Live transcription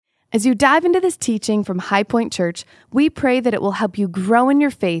As you dive into this teaching from High Point Church, we pray that it will help you grow in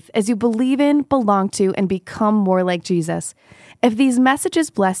your faith as you believe in, belong to, and become more like Jesus. If these messages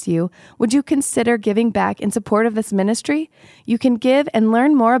bless you, would you consider giving back in support of this ministry? You can give and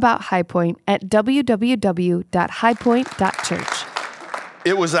learn more about High Point at www.highpoint.church.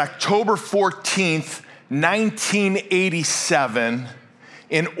 It was October 14th, 1987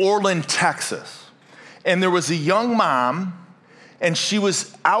 in Orland, Texas. And there was a young mom, and she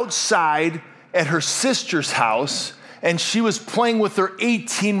was outside at her sister's house, and she was playing with her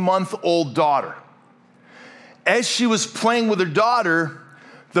 18-month-old daughter. As she was playing with her daughter,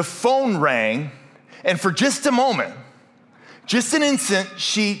 the phone rang, and for just a moment, just an instant,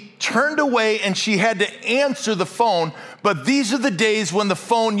 she turned away and she had to answer the phone. But these are the days when the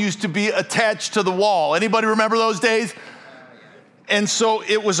phone used to be attached to the wall. Anybody remember those days? And so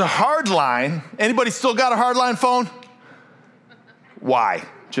it was a hard line. Anybody still got a hard line phone? Why?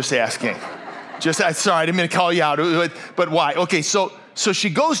 Just asking. Sorry, I didn't mean to call you out, but why? Okay, so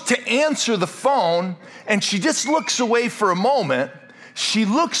she goes to answer the phone, and she just looks away for a moment. She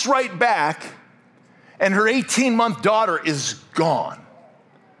looks right back, and her 18-month daughter is gone.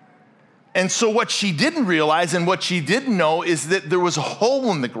 And so what she didn't realize and what she didn't know is that there was a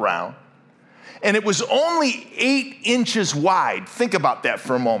hole in the ground, and it was only 8 inches wide. Think about that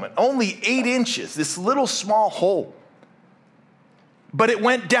for a moment. Only 8 inches, this little small hole. But it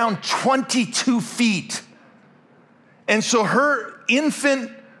went down 22 feet. And so her infant,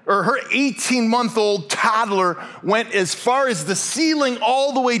 or her 18-month-old toddler went as far as the ceiling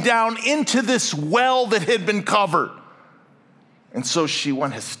all the way down into this well that had been covered. And so she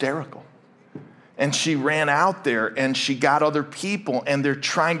went hysterical. And she ran out there and she got other people, and they're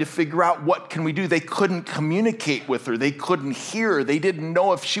trying to figure out, what can we do? They couldn't communicate with her. They couldn't hear her. They didn't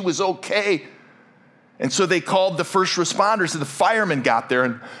know if she was okay. And so they called the first responders, and the firemen got there,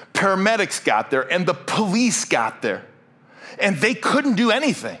 and paramedics got there, and the police got there. And they couldn't do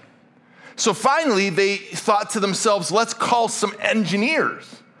anything. So finally, they thought to themselves, let's call some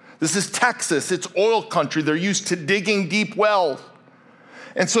engineers. This is Texas. It's oil country. They're used to digging deep wells.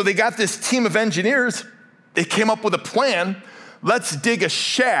 And so they got this team of engineers. They came up with a plan. Let's dig a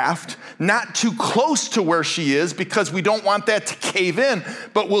shaft not too close to where she is, because we don't want that to cave in,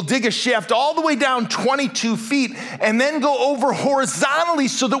 but we'll dig a shaft all the way down 22 feet and then go over horizontally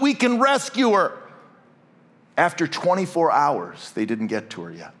so that we can rescue her. After 24 hours, they didn't get to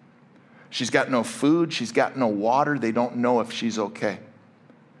her yet. She's got no food. She's got no water. They don't know if she's okay.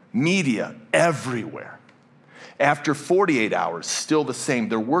 Media everywhere. After 48 hours, still the same.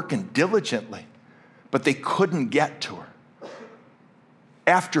 They're working diligently, but they couldn't get to her.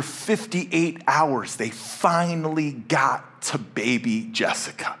 After 58 hours, they finally got to baby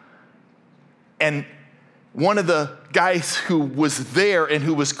Jessica. And one of the guys who was there and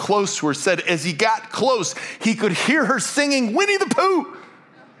who was close to her said as he got close, he could hear her singing Winnie the Pooh.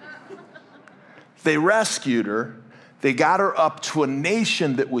 They rescued her. They got her up to a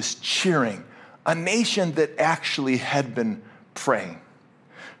nation that was cheering, a nation that actually had been praying.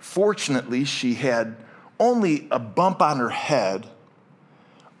 Fortunately, she had only a bump on her head.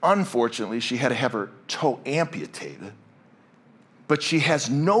 Unfortunately, she had to have her toe amputated, but she has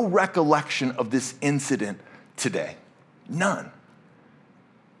no recollection of this incident today. None.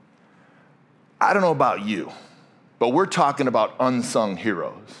 I don't know about you, but we're talking about unsung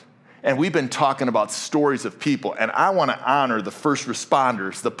heroes. And we've been talking about stories of people, and I want to honor the first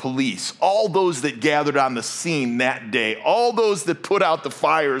responders, the police, all those that gathered on the scene that day, all those that put out the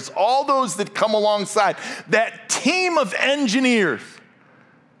fires, all those that come alongside, that team of engineers,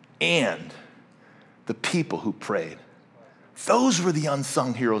 and the people who prayed. Those were the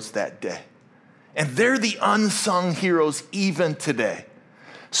unsung heroes that day. And they're the unsung heroes even today.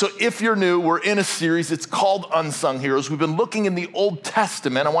 So if you're new, we're in a series. It's called Unsung Heroes. We've been looking in the Old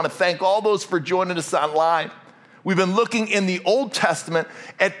Testament. I want to thank all those for joining us online. We've been looking in the Old Testament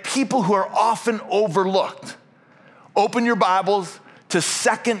at people who are often overlooked. Open your Bibles to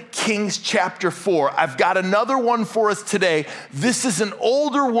 2 Kings chapter 4. I've got another one for us today. This is an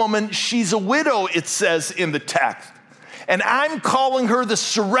older woman. She's a widow, it says in the text. And I'm calling her the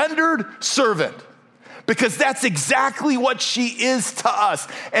surrendered servant, because that's exactly what she is to us.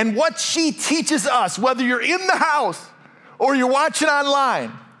 And what she teaches us, whether you're in the house or you're watching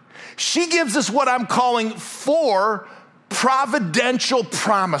online, she gives us what I'm calling 4 providential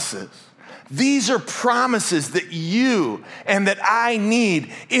promises. These are promises that you and that I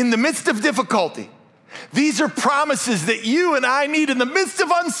need in the midst of difficulty. These are promises that you and I need in the midst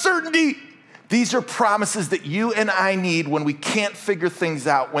of uncertainty. These are promises that you and I need when we can't figure things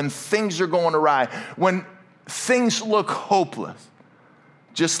out, when things are going awry, when things look hopeless.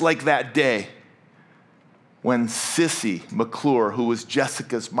 Just like that day when Sissy McClure, who was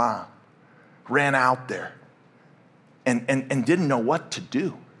Jessica's mom, ran out there and didn't know what to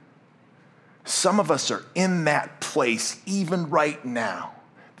do. Some of us are in that place even right now.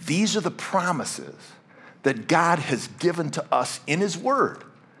 These are the promises that God has given to us in his word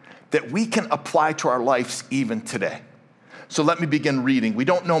that we can apply to our lives even today. So let me begin reading. We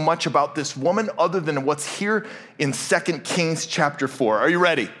don't know much about this woman other than what's here in 2 Kings chapter 4. Are you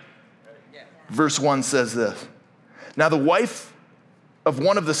ready? Yeah. Verse 1 says this. Now the wife of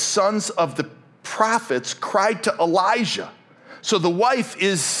one of the sons of the prophets cried to Elijah. So the wife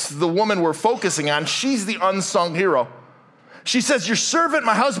is the woman we're focusing on. She's the unsung hero. She says, your servant,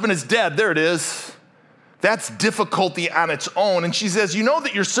 my husband, is dead. There it is. That's difficulty on its own. And she says, you know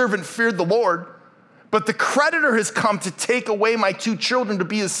that your servant feared the Lord, but the creditor has come to take away my 2 children to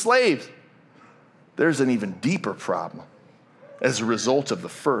be his slaves. There's an even deeper problem as a result of the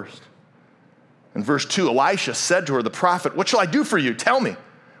first. In verse 2, Elisha said to her, the prophet, what shall I do for you? Tell me,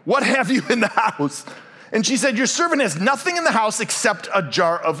 what have you in the house? And she said, your servant has nothing in the house except a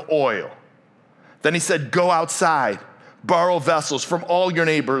jar of oil. Then he said, go outside, borrow vessels from all your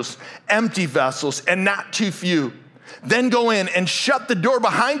neighbors, empty vessels and not too few. Then go in and shut the door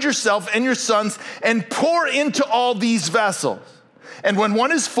behind yourself and your sons and pour into all these vessels. And when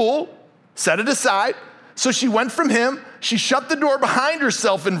one is full, set it aside. So she went from him. She shut the door behind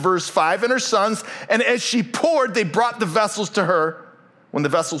herself in verse 5 and her sons. And as she poured, they brought the vessels to her. When the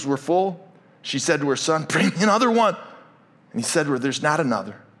vessels were full, she said to her son, bring me another one. And he said to her, there's not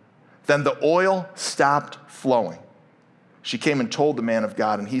another. Then the oil stopped flowing. She came and told the man of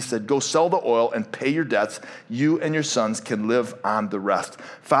God, and he said, go sell the oil and pay your debts. You and your sons can live on the rest.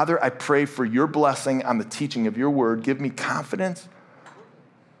 Father, I pray for your blessing on the teaching of your word. Give me confidence.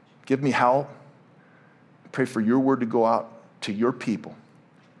 Give me help. I pray for your word to go out to your people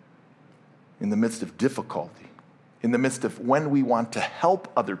in the midst of difficulty, in the midst of when we want to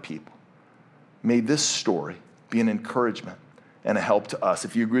help other people. May this story be an encouragement and a help to us.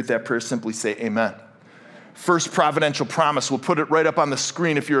 If you agree with that prayer, simply say amen. First providential promise, we'll put it right up on the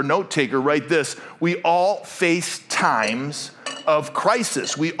screen. If you're a note taker, write this. We all face times of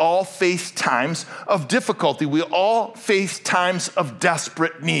crisis. We all face times of difficulty. We all face times of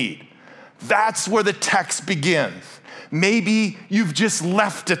desperate need. That's where the text begins. Maybe you've just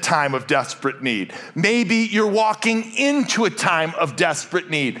left a time of desperate need. Maybe you're walking into a time of desperate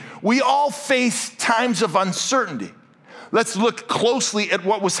need. We all face times of uncertainty. Let's look closely at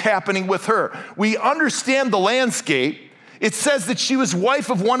what was happening with her. We understand the landscape. It says that she was wife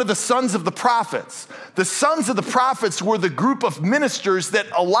of one of the sons of the prophets. The sons of the prophets were the group of ministers that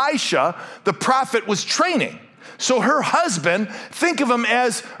Elisha, the prophet, was training. So her husband, think of him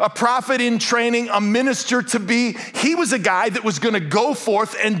as a prophet in training, a minister to be. He was a guy that was going to go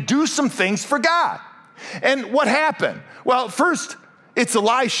forth and do some things for God. And what happened? Well, first, it's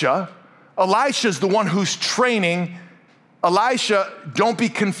Elisha. Elisha's the one who's training. Elisha, don't be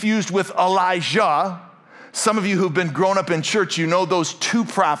confused with Elijah. Some of you who've been grown up in church, you know those 2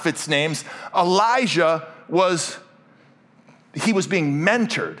 prophets' names. Elijah was being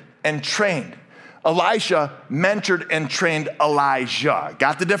mentored and trained. Elisha mentored and trained Elijah.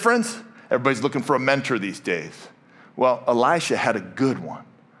 Got the difference? Everybody's looking for a mentor these days. Well, Elisha had a good one,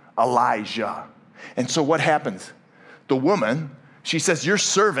 Elijah. And so what happens? The woman, she says, your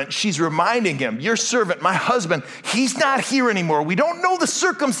servant, she's reminding him, your servant, my husband, he's not here anymore. We don't know the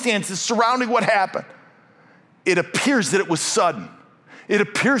circumstances surrounding what happened. It appears that it was sudden. It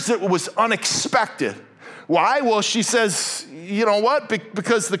appears that it was unexpected. Why? Well, she says, you know what?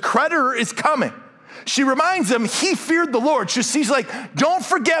 Because the creditor is coming. She reminds him he feared the Lord. She's like, don't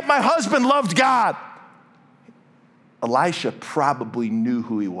forget my husband loved God. Elisha probably knew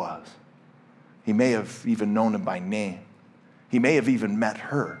who he was. He may have even known him by name. He may have even met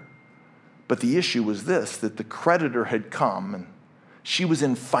her. But the issue was this, that the creditor had come and she was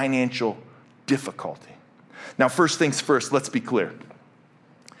in financial difficulty. Now, first things first, let's be clear.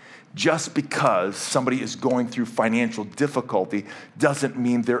 Just because somebody is going through financial difficulty doesn't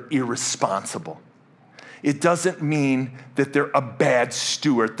mean they're irresponsible. It doesn't mean that they're a bad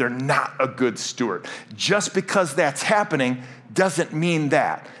steward. They're not a good steward. Just because that's happening doesn't mean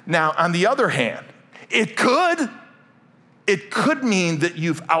that. Now, on the other hand, it could mean that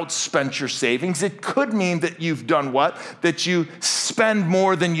you've outspent your savings. It could mean that you've done what? That you spend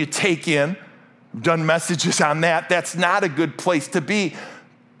more than you take in. We've done messages on that. That's not a good place to be.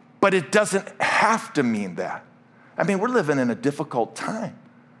 But it doesn't have to mean that. I mean, we're living in a difficult time.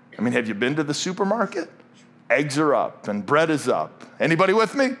 I mean, have you been to the supermarket? Eggs are up and bread is up. Anybody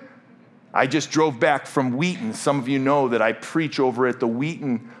with me? I just drove back from Wheaton. Some of you know that I preach over at the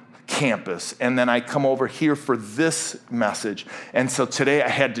Wheaton campus, and then I come over here for this message. And so today I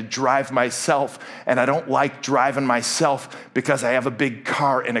had to drive myself, and I don't like driving myself because I have a big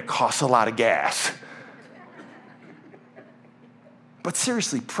car and it costs a lot of gas. But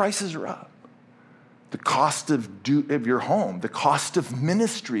seriously, prices are up. The cost of your home, the cost of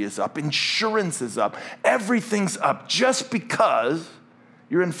ministry is up, insurance is up, everything's up. Just because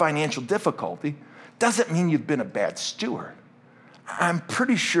you're in financial difficulty doesn't mean you've been a bad steward. I'm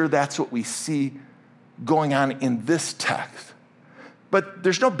pretty sure that's what we see going on in this text. But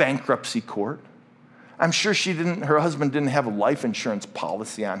there's no bankruptcy court. I'm sure her husband didn't have a life insurance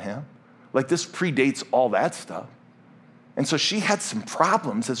policy on him. Like, this predates all that stuff. And so she had some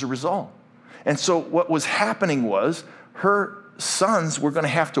problems as a result. And so what was happening was her sons were going to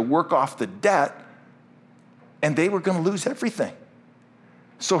have to work off the debt, and they were going to lose everything.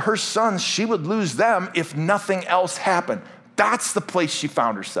 So her sons, she would lose them if nothing else happened. That's the place she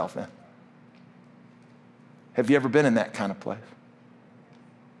found herself in. Have you ever been in that kind of place?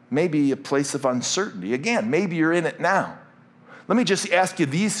 Maybe a place of uncertainty. Again, maybe you're in it now. Let me just ask you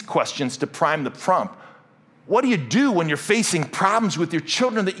these questions to prime the pump. What do you do when you're facing problems with your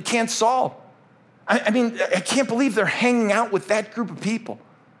children that you can't solve? I mean, I can't believe they're hanging out with that group of people.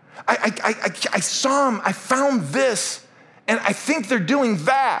 I saw them, I found this, and I think they're doing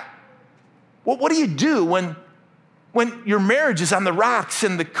that. Well, what do you do when your marriage is on the rocks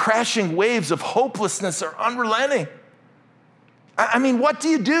and the crashing waves of hopelessness are unrelenting? I mean, what do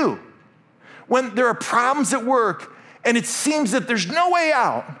you do when there are problems at work and it seems that there's no way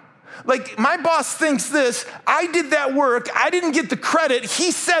out? Like, my boss thinks this, I did that work, I didn't get the credit,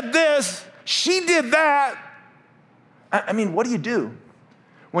 he said this, she did that. I mean, what do you do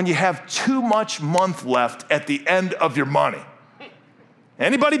when you have too much month left at the end of your money?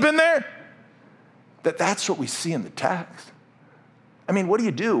 Anybody been there? That's what we see in the text. I mean, what do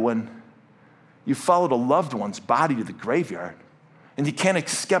you do when you followed a loved one's body to the graveyard and you can't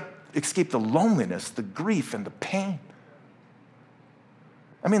escape the loneliness, the grief, and the pain?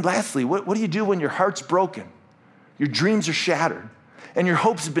 I mean, lastly, what do you do when your heart's broken, your dreams are shattered, and your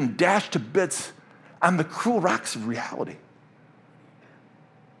hopes have been dashed to bits on the cruel rocks of reality?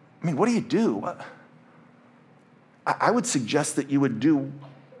 I mean, what do you do? I would suggest that you would do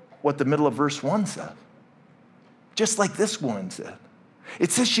what the middle of verse 1 says, just like this woman said.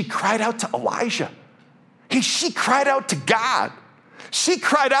 It says she cried out to Elijah. She cried out to God. She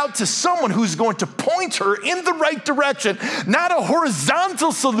cried out to someone who's going to point her in the right direction, not a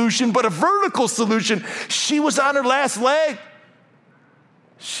horizontal solution, but a vertical solution. She was on her last leg.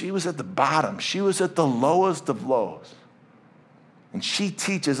 She was at the bottom. She was at the lowest of lows. And she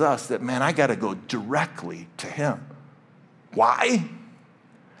teaches us that, man, I got to go directly to him. Why?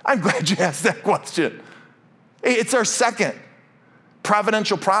 I'm glad you asked that question. It's our second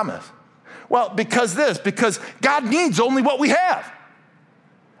providential promise. Well, because God needs only what we have.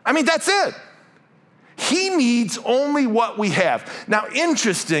 I mean, that's it. He needs only what we have. Now,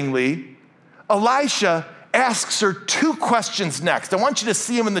 interestingly, Elisha asks her two questions next. I want you to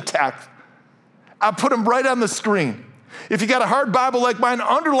see them in the text. I'll put them right on the screen. If you got a hard Bible like mine,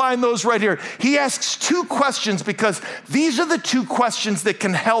 underline those right here. He asks two questions because these are the two questions that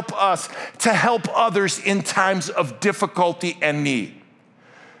can help us to help others in times of difficulty and need.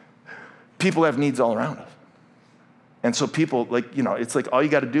 People have needs all around us. And so people, it's like all you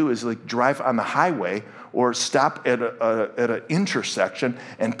got to do is drive on the highway or stop at an intersection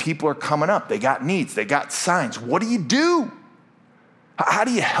and people are coming up. They got needs. They got signs. What do you do? How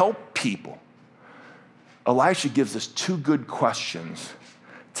do you help people? Elisha gives us two good questions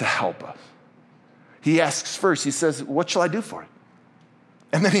to help us. He asks first, he says, what shall I do for you?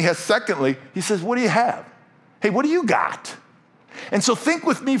 And then he asks secondly, he says, what do you have? Hey, what do you got? And so think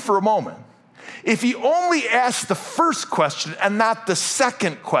with me for a moment. If he only asked the first question and not the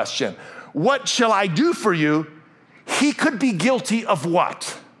second question, what shall I do for you? He could be guilty of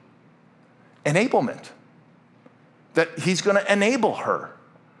what? Enablement. That he's going to enable her.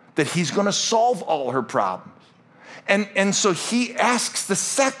 That he's going to solve all her problems. And so he asks the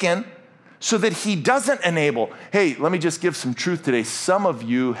second so that he doesn't enable. Hey, let me just give some truth today. Some of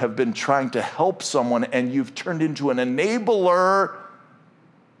you have been trying to help someone and you've turned into an enabler.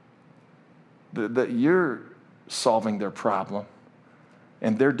 That you're solving their problem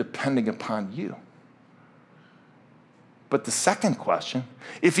and they're depending upon you. But the second question,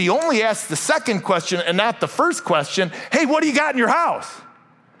 if he only asked the second question and not the first question, hey, what do you got in your house?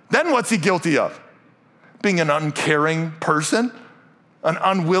 Then what's he guilty of? Being an uncaring person, an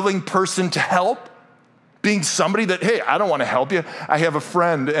unwilling person to help, Being somebody that, hey, I don't want to help you. I have a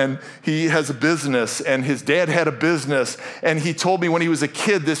friend and he has a business and his dad had a business. And he told me when he was a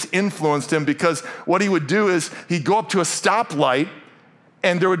kid, this influenced him because what he would do is he'd go up to a stoplight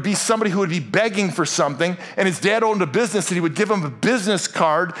and there would be somebody who would be begging for something. And his dad owned a business and he would give him a business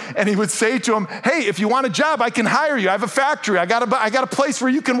card and he would say to him, hey, if you want a job, I can hire you. I have a factory. I got a place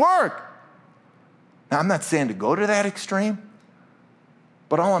where you can work. Now, I'm not saying to go to that extreme,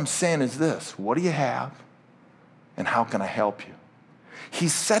 but all I'm saying is this: what do you have? And how can I help you?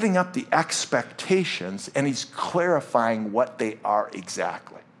 He's setting up the expectations and he's clarifying what they are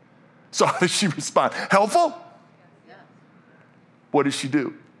exactly. So how does she respond? Helpful? Yeah. What does she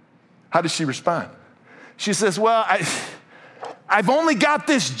do? How does she respond? She says, well, I've only got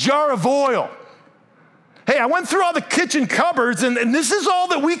this jar of oil. Hey, I went through all the kitchen cupboards and this is all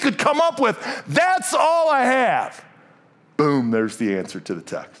that we could come up with. That's all I have. Boom, there's the answer to the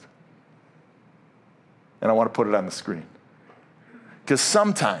text. And I want to put it on the screen. Because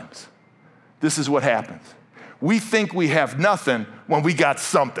sometimes this is what happens. We think we have nothing when we got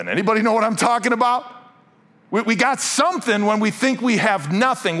something. Anybody know what I'm talking about? We got something when we think we have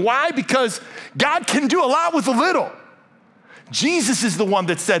nothing. Why? Because God can do a lot with a little. Jesus is the one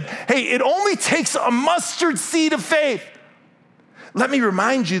that said, hey, it only takes a mustard seed of faith. Let me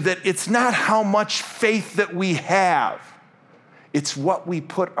remind you that it's not how much faith that we have. It's what we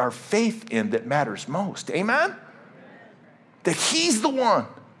put our faith in that matters most. Amen? That he's the one.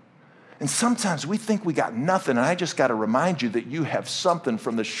 And sometimes we think we got nothing, and I just got to remind you that you have something,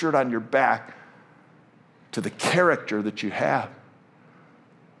 from the shirt on your back to the character that you have,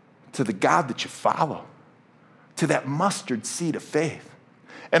 to the God that you follow, to that mustard seed of faith.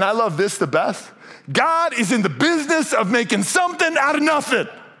 And I love this the best. God is in the business of making something out of nothing.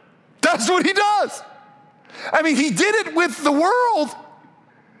 That's what he does. I mean, he did it with the world.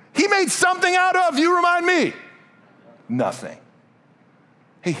 He made something out of, you remind me, nothing.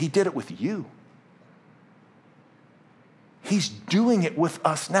 Hey, he did it with you. He's doing it with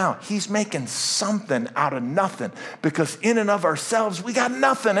us now. He's making something out of nothing, because in and of ourselves, we got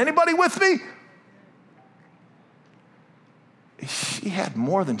nothing. Anybody with me? She had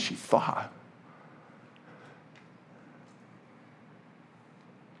more than she thought.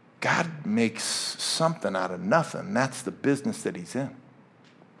 God makes something out of nothing. That's the business that he's in.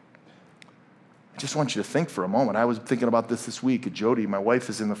 I just want you to think for a moment. I was thinking about this week. Jody, my wife,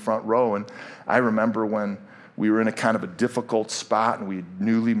 is in the front row, and I remember when we were in a kind of a difficult spot, and we were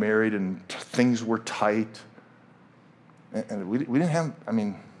newly married, and things were tight. And we didn't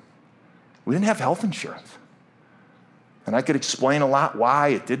have health insurance. And I could explain a lot why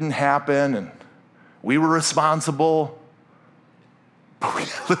it didn't happen, and we were responsible. But we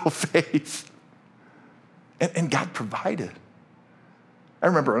had little faith. And God provided. I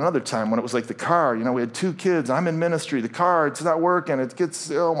remember another time when it was like the car, we had 2 kids. I'm in ministry. The car, it's not working. It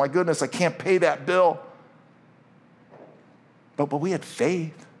gets, oh my goodness, I can't pay that bill. But we had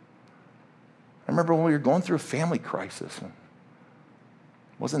faith. I remember when we were going through a family crisis. And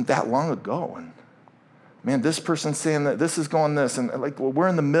it wasn't that long ago. And man, this person's saying that this is going this. And we're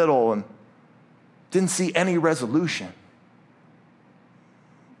in the middle and didn't see any resolution.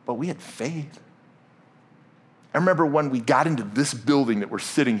 But we had faith. I remember when we got into this building that we're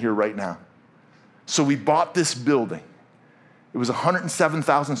sitting here right now. So we bought this building. It was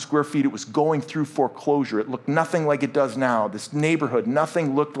 107,000 square feet. It was going through foreclosure. It looked nothing like it does now. This neighborhood,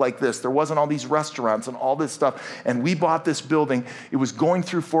 nothing looked like this. There wasn't all these restaurants and all this stuff. And we bought this building. It was going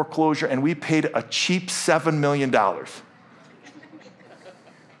through foreclosure, and we paid a cheap $7 million.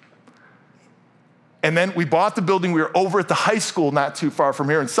 And then we bought the building. We were over at the high school not too far from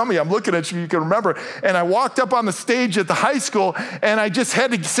here. And some of you, I'm looking at you, you can remember. And I walked up on the stage at the high school, and I just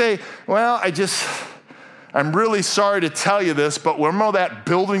had to say, well, I'm really sorry to tell you this, but remember that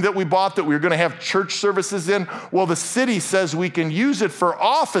building that we bought that we were going to have church services in? Well, the city says we can use it for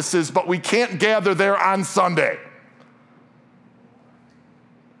offices, but we can't gather there on Sunday.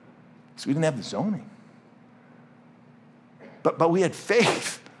 So we didn't have the zoning. But we had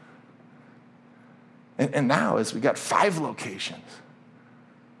faith. And now, as we got 5 locations,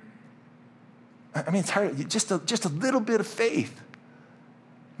 I mean, it's hard, just a little bit of faith.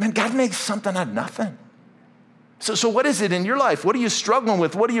 Man, God makes something out of nothing. So what is it in your life? What are you struggling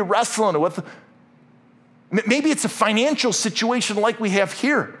with? What are you wrestling with? Maybe it's a financial situation like we have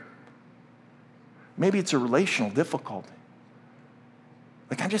here. Maybe it's a relational difficulty.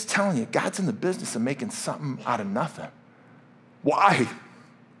 I'm just telling you, God's in the business of making something out of nothing. Why?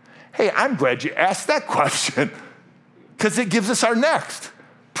 Hey, I'm glad you asked that question, because it gives us our next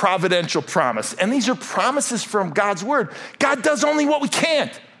providential promise. And these are promises from God's word. God does only what we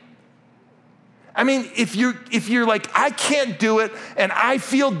can't. I mean, if you're like, I can't do it and I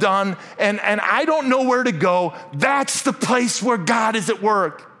feel done and I don't know where to go, that's the place where God is at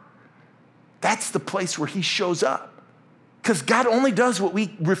work. That's the place where he shows up. Because God only does what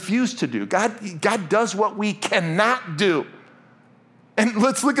we refuse to do. God does what we cannot do. And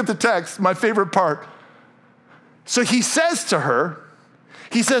let's look at the text, my favorite part. So he says to her,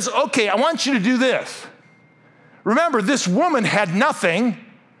 he says, okay, I want you to do this. Remember, this woman had nothing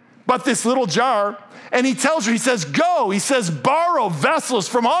but this little jar. And he tells her, he says, go. He says, borrow vessels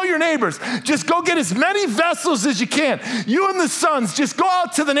from all your neighbors. Just go get as many vessels as you can. You and the sons, just go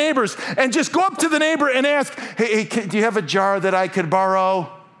out to the neighbors and just go up to the neighbor and ask, hey, do you have a jar that I could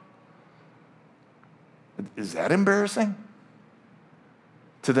borrow? Is that embarrassing?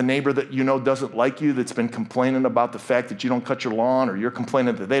 To the neighbor that you know doesn't like you, that's been complaining about the fact that you don't cut your lawn, or you're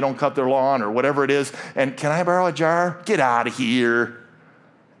complaining that they don't cut their lawn, or whatever it is, and can I borrow a jar? Get out of here.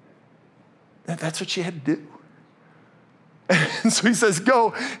 That's what she had to do. And so he says,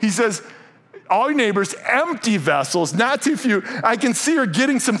 go. He says, all your neighbors, empty vessels, not too few. I can see her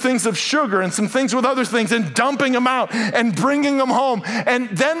getting some things of sugar and some things with other things and dumping them out and bringing them home. And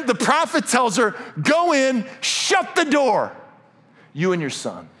then the prophet tells her, go in, shut the door, you and your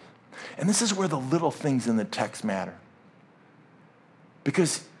son. And this is where the little things in the text matter.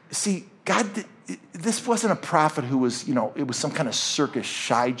 Because, see, this wasn't a prophet who was, it was some kind of circus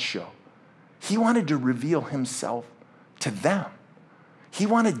sideshow. He wanted to reveal himself to them. He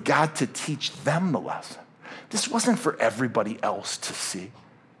wanted God to teach them the lesson. This wasn't for everybody else to see.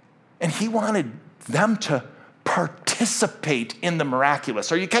 And he wanted them to participate in the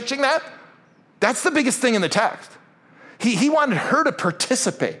miraculous. Are you catching that? That's the biggest thing in the text. He wanted her to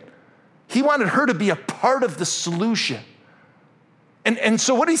participate. He wanted her to be a part of the solution. And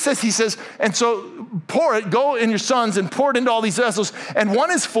so what he says, and so pour it, go in your sons and pour it into all these vessels, and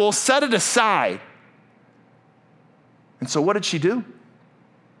one is full, set it aside. And so what did she do?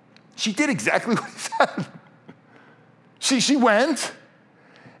 She did exactly what he said. She went,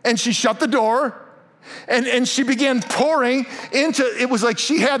 and she shut the door, and she began pouring into, it was like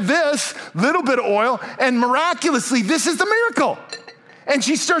she had this little bit of oil, and miraculously, this is the miracle. And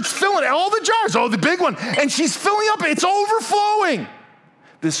she starts filling all the jars, the big one, and she's filling up, it's overflowing.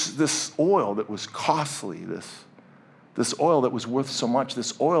 This oil that was costly, this oil that was worth so much,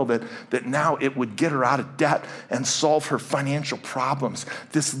 this oil that now it would get her out of debt and solve her financial problems.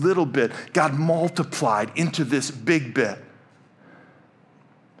 This little bit got multiplied into this big bit.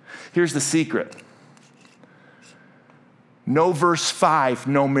 Here's the secret. No verse 5,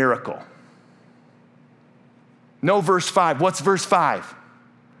 no miracle. No verse 5. What's verse 5?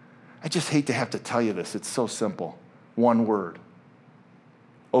 I just hate to have to tell you this. It's so simple. One word.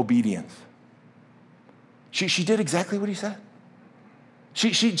 Obedience. She did exactly what he said.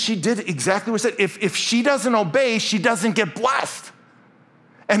 She did exactly what he said. If she doesn't obey, she doesn't get blessed.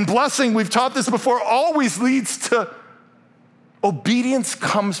 And blessing, we've taught this before, always leads to obedience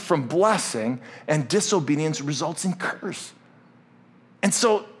comes from blessing, and disobedience results in curse. And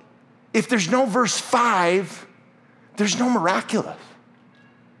so if there's no verse 5, there's no miraculous.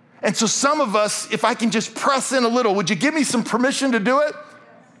 And so some of us, if I can just press in a little, would you give me some permission to do it?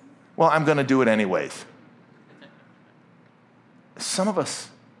 Well, I'm going to do it anyways. Some of us,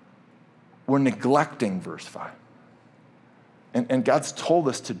 we're neglecting verse 5. And God's told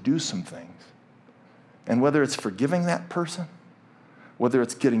us to do some things. And whether it's forgiving that person, whether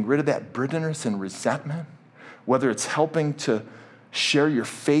it's getting rid of that bitterness and resentment, whether it's helping to share your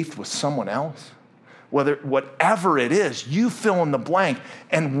faith with someone else, whatever it is, you fill in the blank,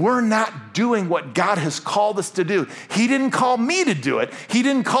 and we're not doing what God has called us to do. He didn't call me to do it. He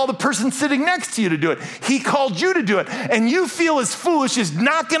didn't call the person sitting next to you to do it. He called you to do it. And you feel as foolish as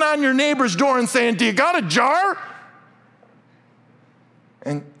knocking on your neighbor's door and saying, do you got a jar?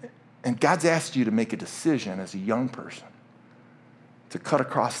 And God's asked you to make a decision as a young person to cut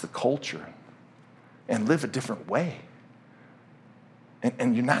across the culture and live a different way.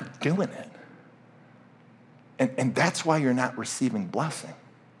 And you're not doing it. And that's why you're not receiving blessing.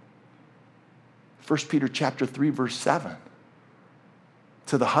 1 Peter chapter 3, verse 7.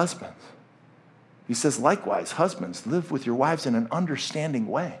 To the husbands. He says, likewise, husbands, live with your wives in an understanding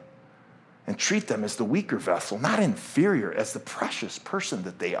way and treat them as the weaker vessel, not inferior, as the precious person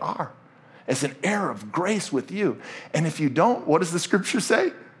that they are, as an heir of grace with you. And if you don't, what does the scripture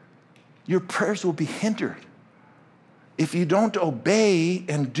say? Your prayers will be hindered. If you don't obey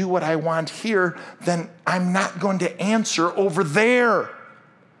and do what I want here, then I'm not going to answer over there.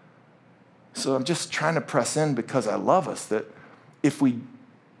 So I'm just trying to press in because I love us that if we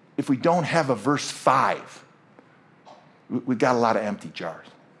don't have a verse 5, we've got a lot of empty jars.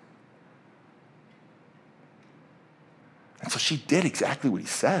 And so she did exactly what he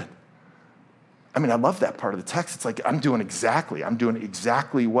said. I mean, I love that part of the text. It's like, I'm doing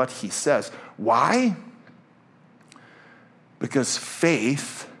exactly what he says. Why? Because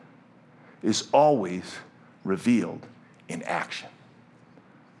faith is always revealed in action.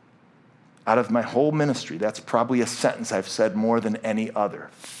 Out of my whole ministry, that's probably a sentence I've said more than any other.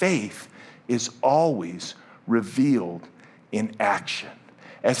 Faith is always revealed in action.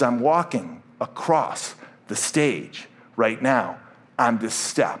 As I'm walking across the stage right now on this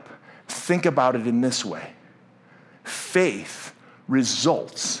step, think about it in this way. Faith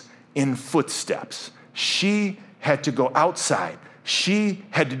results in footsteps. She had to go outside. She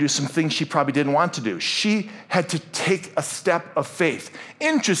had to do some things she probably didn't want to do. She had to take a step of faith.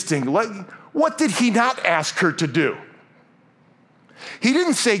 Interesting. What did he not ask her to do? He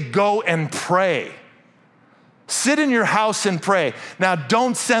didn't say, go and pray. Sit in your house and pray. Now,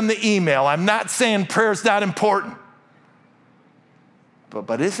 don't send the email. I'm not saying prayer's not important.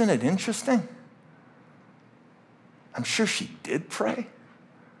 But isn't it interesting? I'm sure she did pray.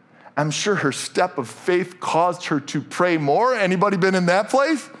 I'm sure her step of faith caused her to pray more. Anybody been in that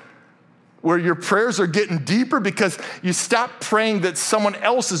place? Where your prayers are getting deeper because you stop praying that someone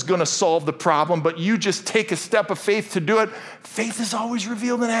else is going to solve the problem, but you just take a step of faith to do it. Faith is always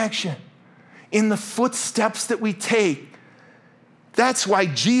revealed in action, in the footsteps that we take. That's why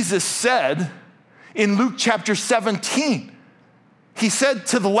Jesus said in Luke chapter 17, he said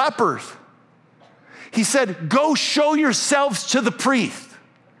to the lepers, he said, go show yourselves to the priest,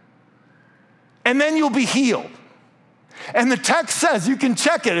 and then you'll be healed. And the text says, you can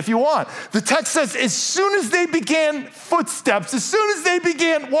check it if you want. The text says, as soon as they began footsteps, as soon as they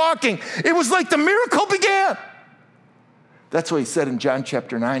began walking, it was like the miracle began. That's what he said in John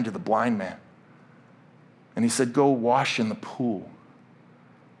chapter 9 to the blind man. And he said, go wash in the pool.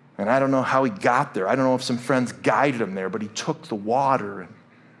 And I don't know how he got there. I don't know if some friends guided him there, but he took the water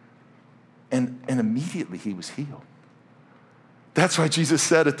and immediately he was healed. That's why Jesus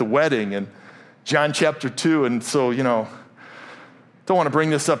said at the wedding in John chapter 2, and so, don't want to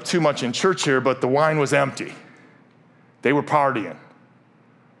bring this up too much in church here, but the wine was empty. They were partying.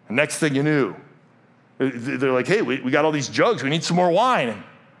 The next thing you knew, they're like, hey, we got all these jugs. We need some more wine.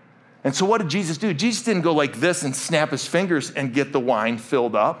 And so what did Jesus do? Jesus didn't go like this and snap his fingers and get the wine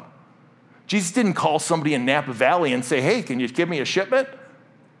filled up. Jesus didn't call somebody in Napa Valley and say, hey, can you give me a shipment?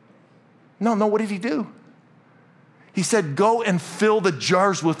 No, what did he do? He said, go and fill the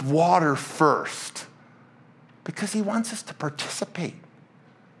jars with water first, because he wants us to participate.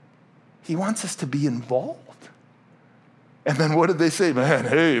 He wants us to be involved. And then what did they say? Man,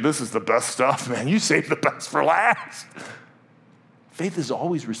 hey, this is the best stuff, man. You saved the best for last. Faith is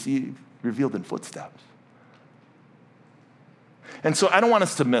always revealed in footsteps. And so I don't want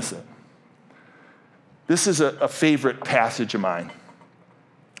us to miss it. This is a favorite passage of mine.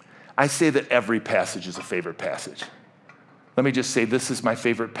 I say that every passage is a favorite passage. Let me just say this is my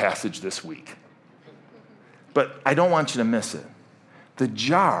favorite passage this week. But I don't want you to miss it. The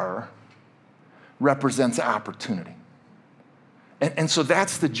jar represents opportunity. And so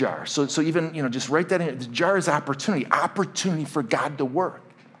that's the jar. So even, just write that in. The jar is opportunity for God to work.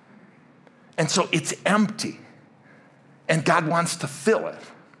 And so it's empty. And God wants to fill it.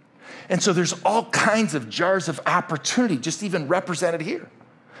 And so there's all kinds of jars of opportunity just even represented here.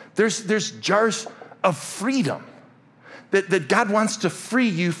 There's jars of freedom that God wants to free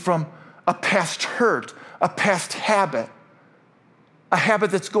you from a past hurt, a past habit, a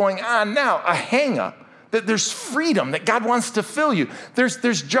habit that's going on now, a hang-up. That there's freedom that God wants to fill you.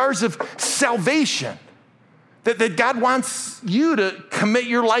 There's jars of salvation that God wants you to commit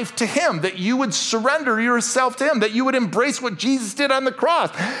your life to him, that you would surrender yourself to him, that you would embrace what Jesus did on the cross.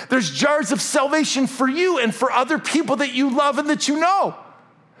 There's jars of salvation for you and for other people that you love and that you know.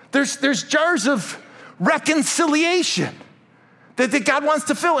 There's jars of reconciliation that God wants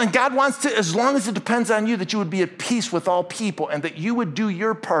to fill, and God wants to, as long as it depends on you, that you would be at peace with all people and that you would do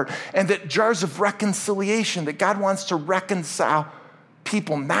your part, and that jars of reconciliation, that God wants to reconcile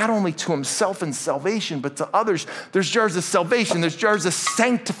people not only to himself in salvation, but to others. There's jars of salvation. There's jars of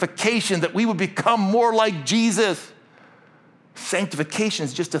sanctification, that we would become more like Jesus. Sanctification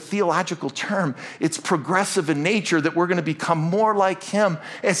is just a theological term. It's progressive in nature, that we're going to become more like him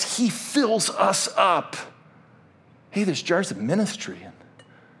as he fills us up. Hey, there's jars of ministry.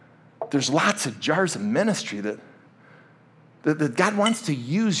 There's lots of jars of ministry that God wants to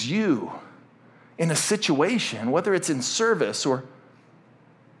use you in a situation, whether it's in service or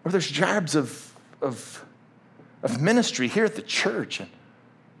there's jars of ministry here at the church. And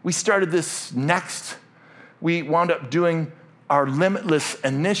we started this we wound up doing our Limitless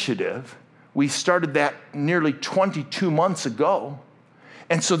initiative, We started that nearly 22 months ago.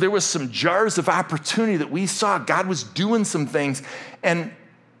 And so there was some jars of opportunity that we saw. God was doing some things, and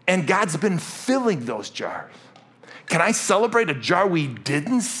God's been filling those jars. Can I celebrate a jar we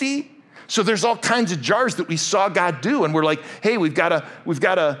didn't see? So there's all kinds of jars that we saw God do, and we're like, hey, we've got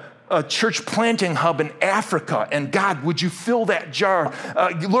a church planting hub in Africa, and God, would you fill that jar?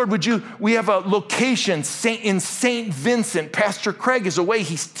 Lord, we have a location in St. Vincent. Pastor Craig is away.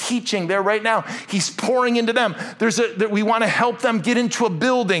 He's teaching there right now. He's pouring into them. We want to help them get into a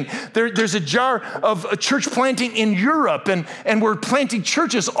building. There's a jar of a church planting in Europe, and we're planting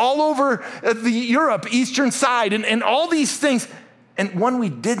churches all over the Europe, eastern side, and all these things. And one we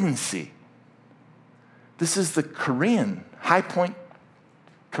didn't see. This is the Korean, High Point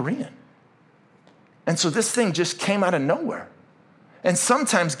Korean. And so this thing just came out of nowhere. And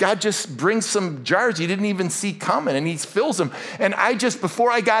sometimes God just brings some jars you didn't even see coming, and he fills them. And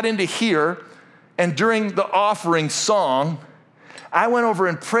before I got into here, and during the offering song, I went over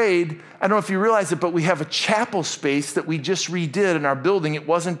and prayed. I don't know if you realize it, but we have a chapel space that we just redid in our building. It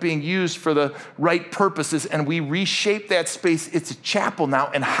wasn't being used for the right purposes, and we reshaped that space. It's a chapel now,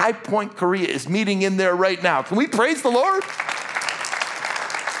 and High Point Korea is meeting in there right now. Can we praise the Lord?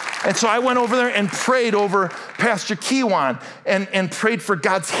 And so I went over there and prayed over Pastor Kiwan and prayed for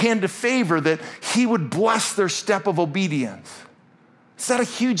God's hand of favor, that he would bless their step of obedience. It's not a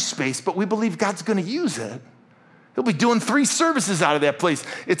huge space, but we believe God's going to use it. He'll be doing 3 services out of that place.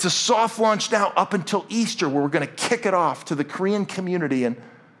 It's a soft launch now up until Easter, where we're going to kick it off to the Korean community. And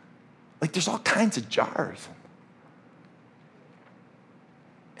there's all kinds of jars.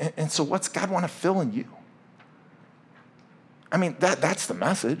 And so what's God want to fill in you? I mean, that's the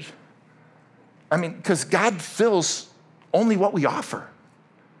message. I mean, because God fills only what we offer.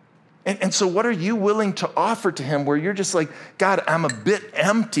 And so what are you willing to offer to him, where you're just like, God, I'm a bit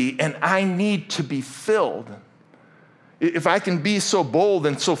empty and I need to be filled? If I can be so bold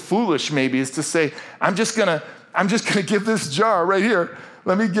and so foolish, maybe, is to say, I'm just gonna give this jar right here.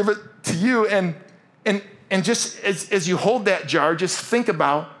 Let me give it to you. And just as you hold that jar, just think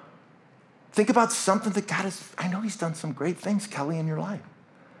about something that God has. I know he's done some great things, Kelly, in your life.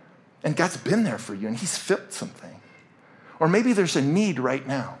 And God's been there for you, and he's filled something. Or maybe there's a need right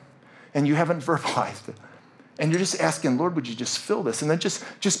now, and you haven't verbalized it. And you're just asking, Lord, would you just fill this? And then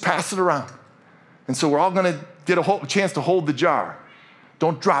just pass it around. And so we're all going to get a chance to hold the jar.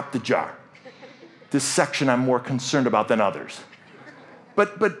 Don't drop the jar. This section I'm more concerned about than others.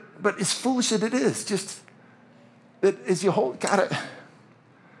 But as foolish as it is, just that as you hold, God,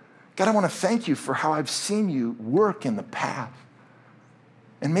 I want to thank you for how I've seen you work in the past.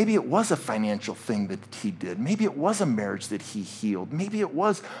 And maybe it was a financial thing that he did. Maybe it was a marriage that he healed. Maybe it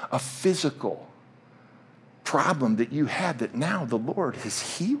was a physical problem that you had that now the Lord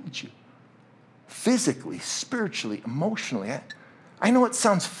has healed you. Physically, spiritually, emotionally. I know it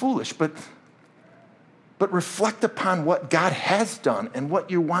sounds foolish, but reflect upon what God has done and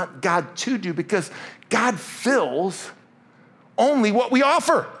what you want God to do, because God fills only what we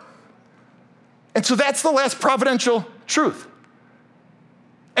offer. And so that's the last providential truth.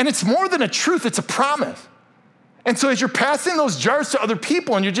 And it's more than a truth, it's a promise. And so as you're passing those jars to other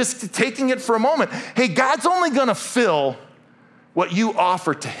people and you're just taking it for a moment, hey, God's only gonna fill what you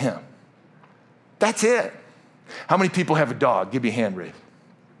offer to him. That's it. How many people have a dog? Give me a hand raise.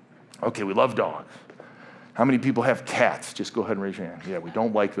 Okay, we love dogs. How many people have cats? Just go ahead and raise your hand. Yeah, we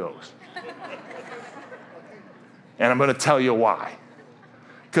don't like those. And I'm gonna tell you why.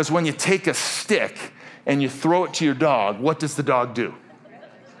 Because when you take a stick and you throw it to your dog, what does the dog do?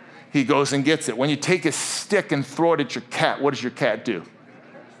 He goes and gets it. When you take a stick and throw it at your cat, what does your cat do?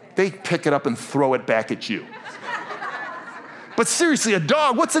 They pick it up and throw it back at you. But seriously, a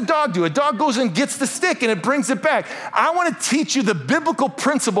dog, what's a dog do? A dog goes and gets the stick and it brings it back. I want to teach you the biblical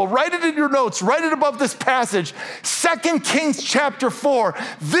principle. Write it in your notes. Write it above this passage. 2 Kings chapter 4.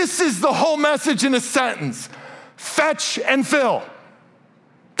 This is the whole message in a sentence. Fetch and fill.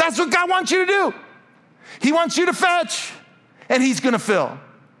 That's what God wants you to do. He wants you to fetch, and he's going to fill.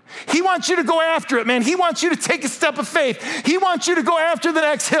 He wants you to go after it, man. He wants you to take a step of faith. He wants you to go after the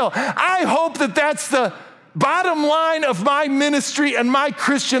next hill. I hope that that's the bottom line of my ministry and my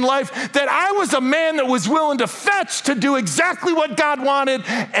Christian life, that I was a man that was willing to fetch to do exactly what God wanted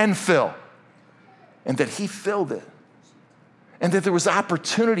and fill. And that he filled it. And that there was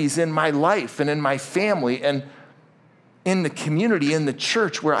opportunities in my life and in my family and in the community, in the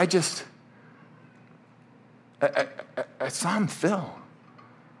church, where I saw him fill.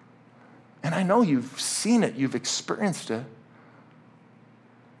 And I know you've seen it, you've experienced it.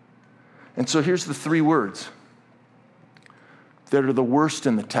 And so here's the 3 words that are the worst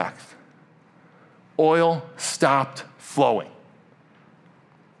in the text. oil stopped flowing.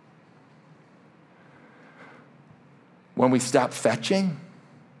 When we stop fetching,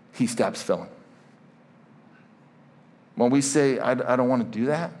 he stops filling. When we say, I don't want to do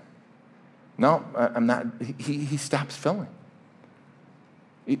that, no, I'm not, he stops filling.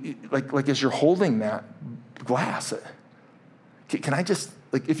 Like as you're holding that glass, can I just,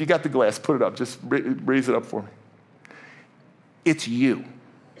 like if you got the glass, put it up, just raise it up for me. It's you.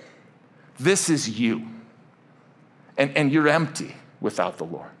 This is you. And you're empty without the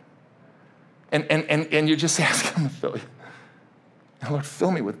Lord. And you just ask him to fill you. Lord, fill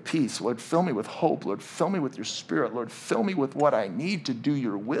me with peace. Lord, fill me with hope. Lord, fill me with your spirit. Lord, fill me with what I need to do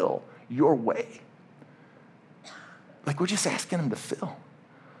your will, your way. Like we're just asking him to fill.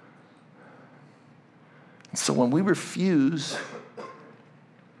 And so when we refuse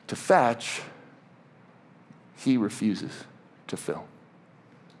to fetch, he refuses to fill.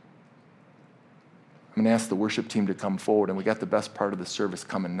 I'm going to ask the worship team to come forward, and we got the best part of the service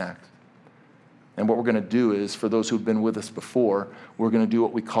coming next. And what we're going to do is, for those who've been with us before, we're going to do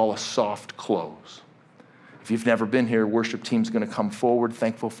what we call a soft close. If you've never been here, worship team's going to come forward.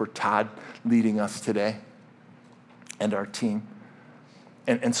 Thankful for Todd leading us today and our team.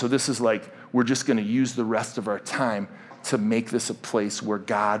 And so this is like, we're just going to use the rest of our time to make this a place where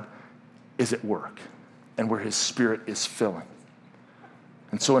God is at work and where his spirit is filling.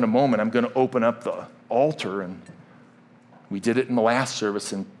 And so in a moment, I'm going to open up the altar, and we did it in the last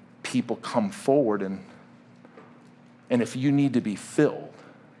service, and people come forward, and if you need to be filled,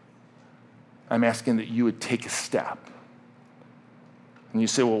 I'm asking that you would take a step. And you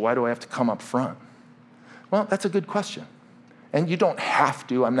say, well, why do I have to come up front? Well, that's a good question. And you don't have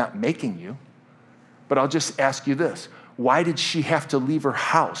to. I'm not making you. But I'll just ask you this. Why did she have to leave her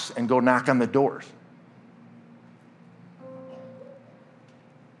house and go knock on the doors?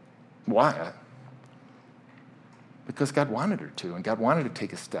 Why? Because God wanted her to, and God wanted to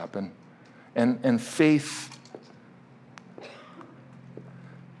take a step. And faith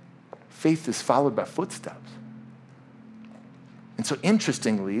is followed by footsteps. And so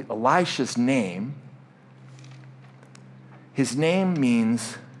interestingly, Elisha's name, his name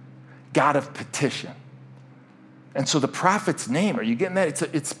means God of petition. And so the prophet's name, are you getting that?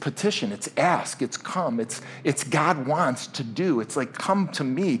 It's petition, it's ask, it's come, it's God wants to do. It's like, come to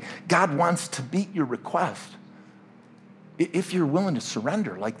me. God wants to meet your request. If you're willing to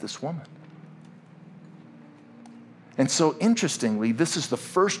surrender like this woman. And so interestingly, this is the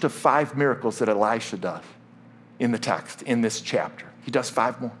first of 5 miracles that Elisha does in the text, in this chapter. He does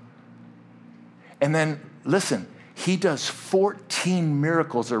 5 more. And then, listen, he does 14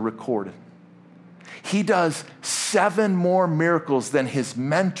 miracles are recorded. He does 7 more miracles than his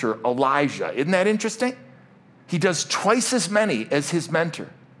mentor, Elijah. Isn't that interesting? He does twice as many as his mentor.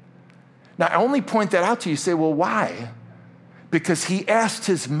 Now, I only point that out to you. You say, well, why? Because he asked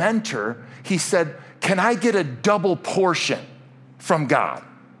his mentor, he said, can I get a double portion from God?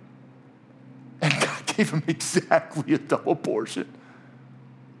 And God gave him exactly a double portion.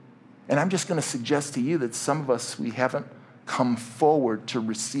 And I'm just going to suggest to you that some of us, we haven't come forward to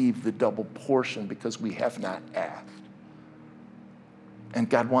receive the double portion because we have not asked. And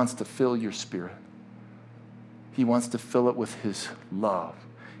God wants to fill your spirit. He wants to fill it with his love.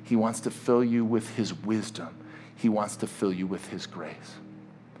 He wants to fill you with his wisdom. He wants to fill you with his grace.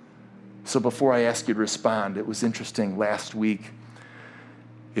 So before I ask you to respond, it was interesting last week,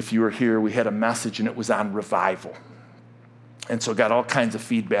 if you were here, we had a message and it was on revival. And so got all kinds of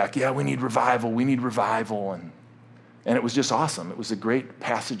feedback. Yeah, we need revival. We need revival. And it was just awesome. It was a great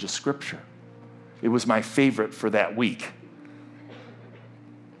passage of scripture. It was my favorite for that week.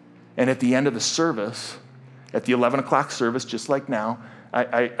 And at the end of the service, at the 11 o'clock service, just like now,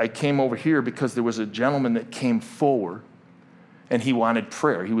 I came over here because there was a gentleman that came forward and he wanted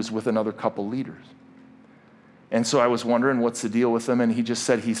prayer. He was with another couple leaders. And so I was wondering what's the deal with him. And he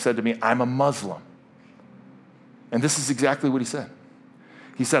said to me, I'm a Muslim. And this is exactly what he said.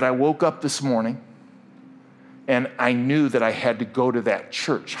 He said, I woke up this morning and I knew that I had to go to that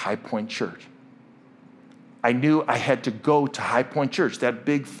church, High Point Church. I knew I had to go to High Point Church, that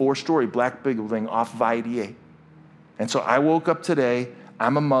big 4-story black building off of I-88. And so I woke up today,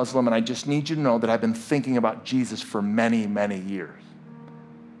 I'm a Muslim, and I just need you to know that I've been thinking about Jesus for many, many years.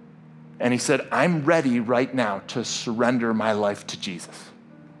 And he said, I'm ready right now to surrender my life to Jesus.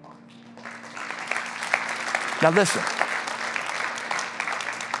 Now listen,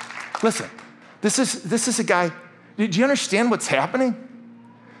 this is a guy, do you understand what's happening?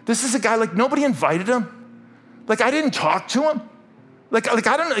 This is a guy, like nobody invited him. Like I didn't talk to him. Like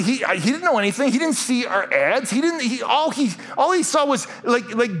I don't know. He didn't know anything. He didn't see our ads. All he saw was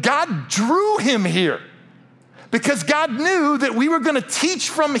like God drew him here. Because God knew that we were going to teach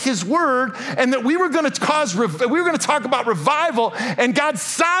from his word and that we were going to talk about revival, and God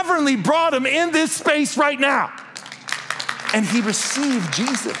sovereignly brought him in this space right now. And he received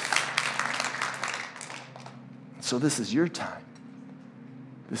Jesus. So this is your time.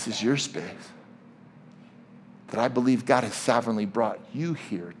 This is your space. That I believe God has sovereignly brought you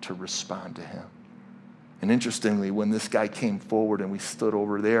here to respond to him. And interestingly, when this guy came forward and we stood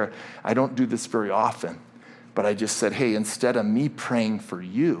over there, I don't do this very often, but I just said, hey, instead of me praying for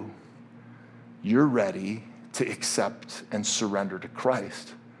you, you're ready to accept and surrender to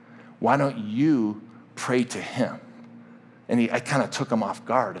Christ. Why don't you pray to him? And I kind of took him off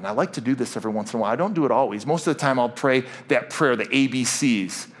guard. And I like to do this every once in a while. I don't do it always. Most of the time I'll pray that prayer, the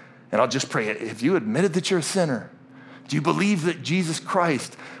ABCs. And I'll just pray, if you admitted that you're a sinner, do you believe that Jesus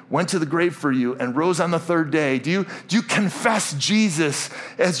Christ went to the grave for you and rose on the third day? Do you confess Jesus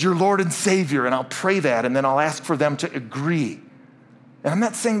as your Lord and Savior? And I'll pray that, and then I'll ask for them to agree. And I'm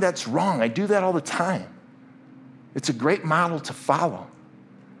not saying that's wrong. I do that all the time. It's a great model to follow.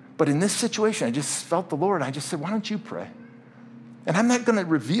 But in this situation, I just felt the Lord. I just said, why don't you pray? And I'm not going to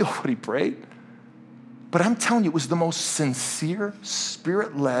reveal what he prayed. But I'm telling you, it was the most sincere,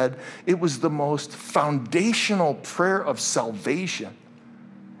 spirit-led, it was the most foundational prayer of salvation.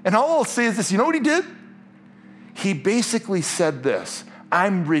 And all I'll say is this, you know what he did? He basically said this,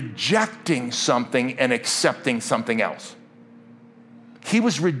 I'm rejecting something and accepting something else. He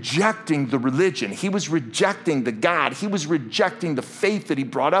was rejecting the religion. He was rejecting the God. He was rejecting the faith that he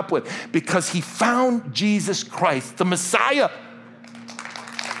brought up with because he found Jesus Christ, the Messiah.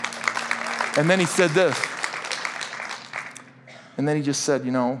 And then he said this. And then he just said,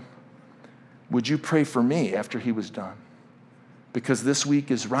 would you pray for me after he was done? Because this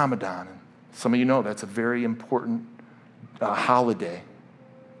week is Ramadan. And some of you know that's a very important holiday.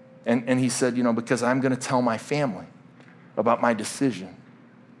 And he said, because I'm going to tell my family about my decision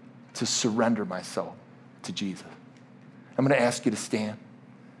to surrender myself to Jesus. I'm going to ask you to stand.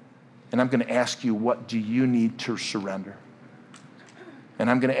 And I'm going to ask you, what do you need to surrender? And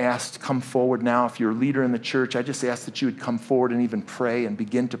I'm going to ask, come forward now. If you're a leader in the church, I just ask that you would come forward and even pray and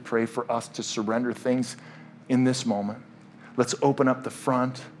begin to pray for us to surrender things in this moment. Let's open up the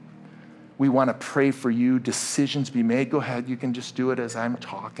front. We want to pray for you, decisions be made. Go ahead, you can just do it as I'm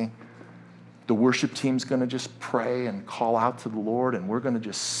talking. The worship team's going to just pray and call out to the Lord, and we're going to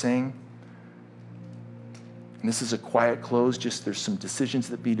just sing. And this is a quiet close. Just there's some decisions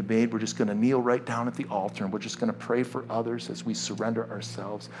that be made. We're just going to kneel right down at the altar, and we're just going to pray for others as we surrender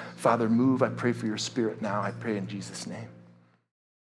ourselves. Father, move. I pray for your spirit now. I pray in Jesus' name.